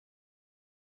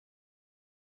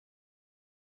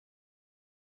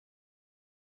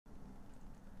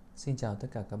Xin chào tất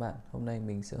cả các bạn. Hôm nay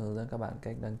mình sẽ hướng dẫn các bạn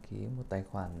cách đăng ký một tài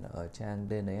khoản ở trang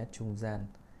DNS trung gian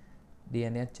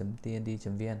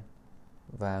DNS.tnd.vn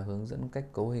và hướng dẫn cách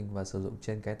cấu hình và sử dụng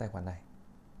trên cái tài khoản này.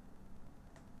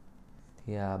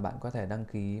 Thì bạn có thể đăng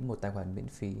ký một tài khoản miễn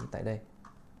phí tại đây.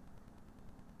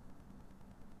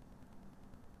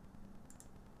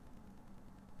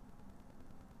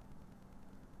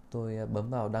 Tôi bấm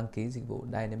vào đăng ký dịch vụ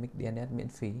Dynamic DNS miễn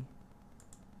phí.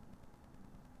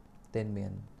 Tên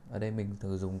miền, ở đây mình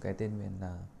thử dùng cái tên miền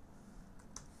là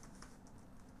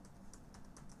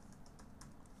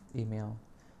email.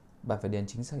 Bạn phải điền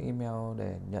chính xác email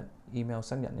để nhận email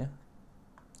xác nhận nhé.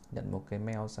 Nhận một cái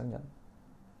mail xác nhận.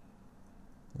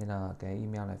 Nên là cái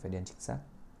email này phải điền chính xác.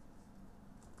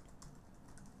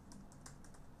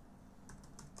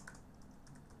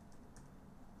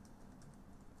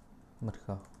 Mật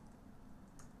khẩu.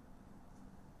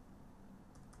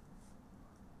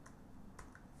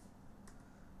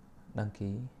 Đăng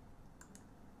ký.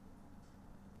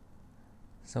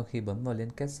 Sau khi bấm vào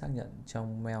liên kết xác nhận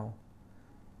trong mail,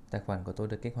 tài khoản của tôi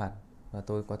được kích hoạt và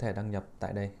tôi có thể đăng nhập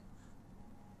tại đây.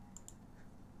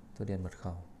 Tôi điền mật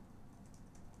khẩu.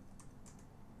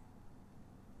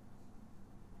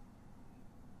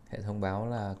 Hệ thống báo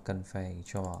là cần phải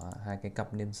cho hai cái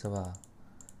cặp name server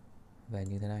về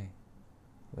như thế này.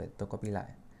 Vậy tôi copy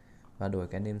lại và đổi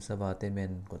cái name server tên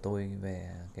miền của tôi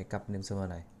về cái cặp name server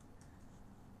này.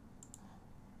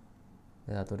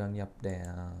 Bây giờ tôi đăng nhập để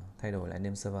thay đổi lại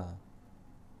name server.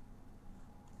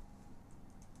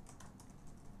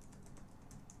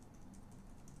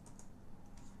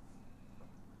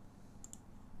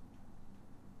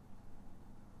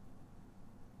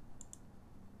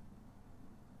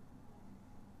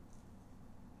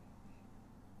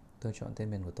 Tôi chọn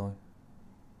tên miền của tôi.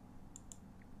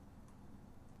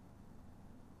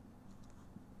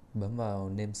 Bấm vào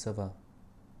name server.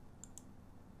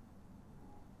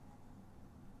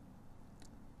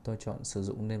 Tôi chọn sử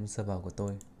dụng name server của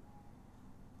tôi.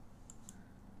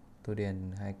 Tôi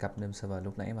điền hai cặp name server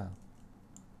lúc nãy vào.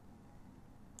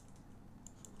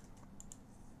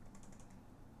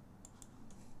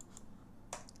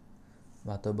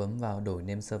 Và tôi bấm vào đổi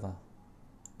name server.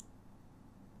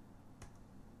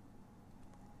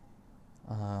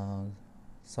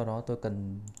 Sau đó tôi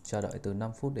cần chờ đợi từ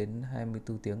 5 phút đến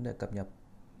 24 tiếng để cập nhật.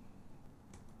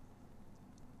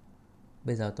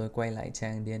 Bây giờ tôi quay lại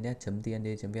trang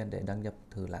dns.tnd.vn để đăng nhập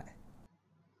thử lại.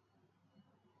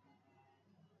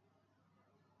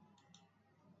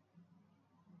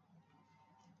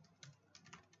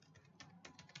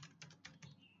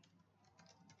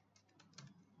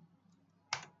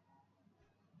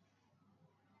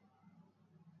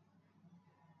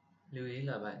 Lưu ý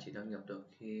là bạn chỉ đăng nhập được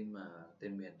khi mà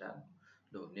tên miền đã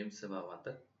đổi name server hoàn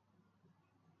tất.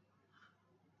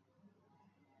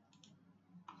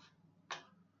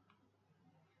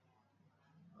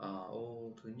 Ở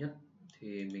ô thứ nhất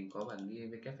thì mình có bản ghi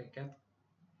www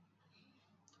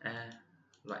A,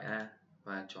 loại A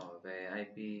và trỏ về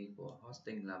IP của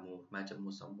hosting là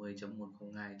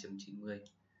 13.160.102.90.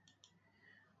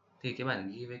 Thì cái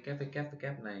bản ghi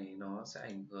www này nó sẽ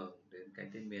ảnh hưởng đến cái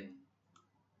tên miền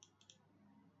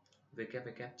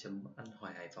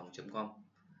www.anhoihaiphong.com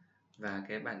và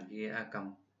cái bản ghi a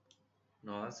còng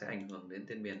nó sẽ ảnh hưởng đến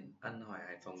tên miền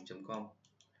anhoihaiphong.com.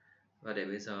 Và để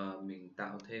bây giờ mình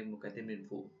tạo thêm một cái tên miền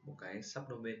phụ, một cái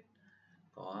subdomain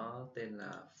có tên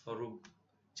là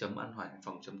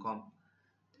forum.anhoihaiphong.com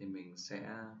thì mình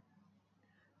sẽ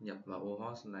nhập vào ô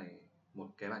host này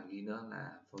một cái bản ghi nữa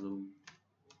là forum.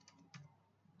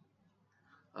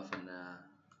 Ở phần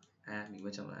A mình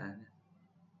quan trọng là A nhé.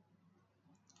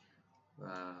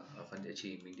 Và ở phần địa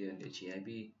chỉ mình điền địa chỉ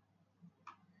IP.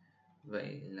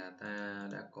 Vậy là ta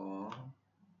đã có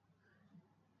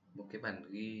một cái bản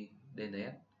ghi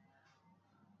DNS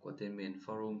của tên miền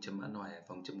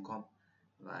forum.anhoihaiphong.com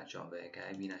và chọn về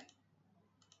cái IP này.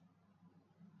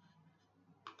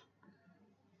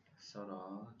 Sau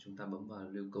đó chúng ta bấm vào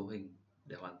lưu cấu hình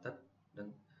để hoàn tất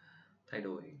thay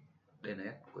đổi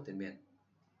DNS của tên miền.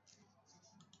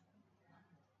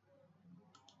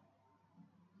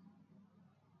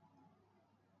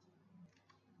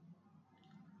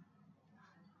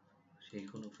 Thì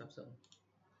không được phép rộng.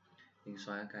 Mình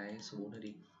xóa cái số 4 này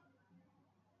đi.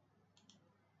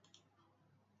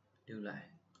 Lưu lại.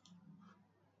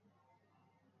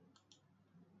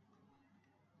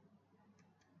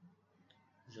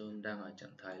 John đang ở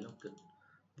trạng thái locked.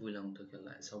 Vui lòng thực hiện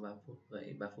lại sau 3 phút.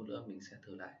 Vậy 3 phút nữa mình sẽ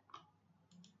thử lại.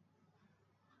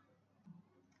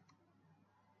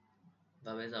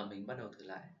 Và bây giờ mình bắt đầu thử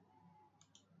lại.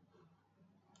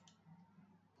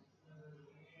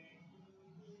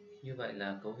 Như vậy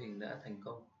là cấu hình đã thành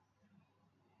công.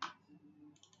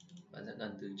 Bạn sẽ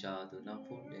cần chờ từ 5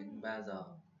 phút đến 3 giờ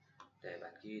để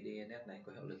bản ghi DNS này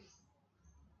có hiệu lực.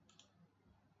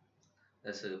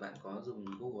 Giả sử bạn có dùng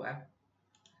Google App,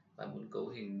 bạn muốn cấu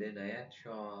hình DNS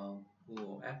cho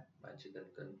Google App, bạn chỉ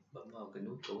cần bấm vào cái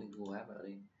nút cấu hình Google App ở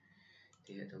đây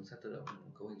thì hệ thống sẽ tự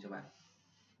động cấu hình cho bạn.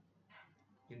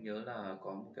 Nhưng nhớ là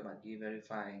có một cái bản ghi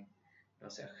verify nó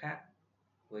sẽ khác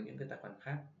với những cái tài khoản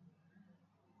khác,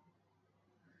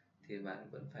 thì bạn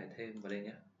vẫn phải thêm vào đây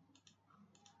nhé.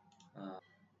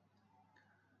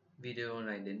 Video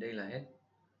này đến đây là hết.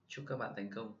 Chúc các bạn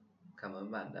thành công. Cảm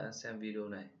ơn bạn đã xem video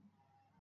này.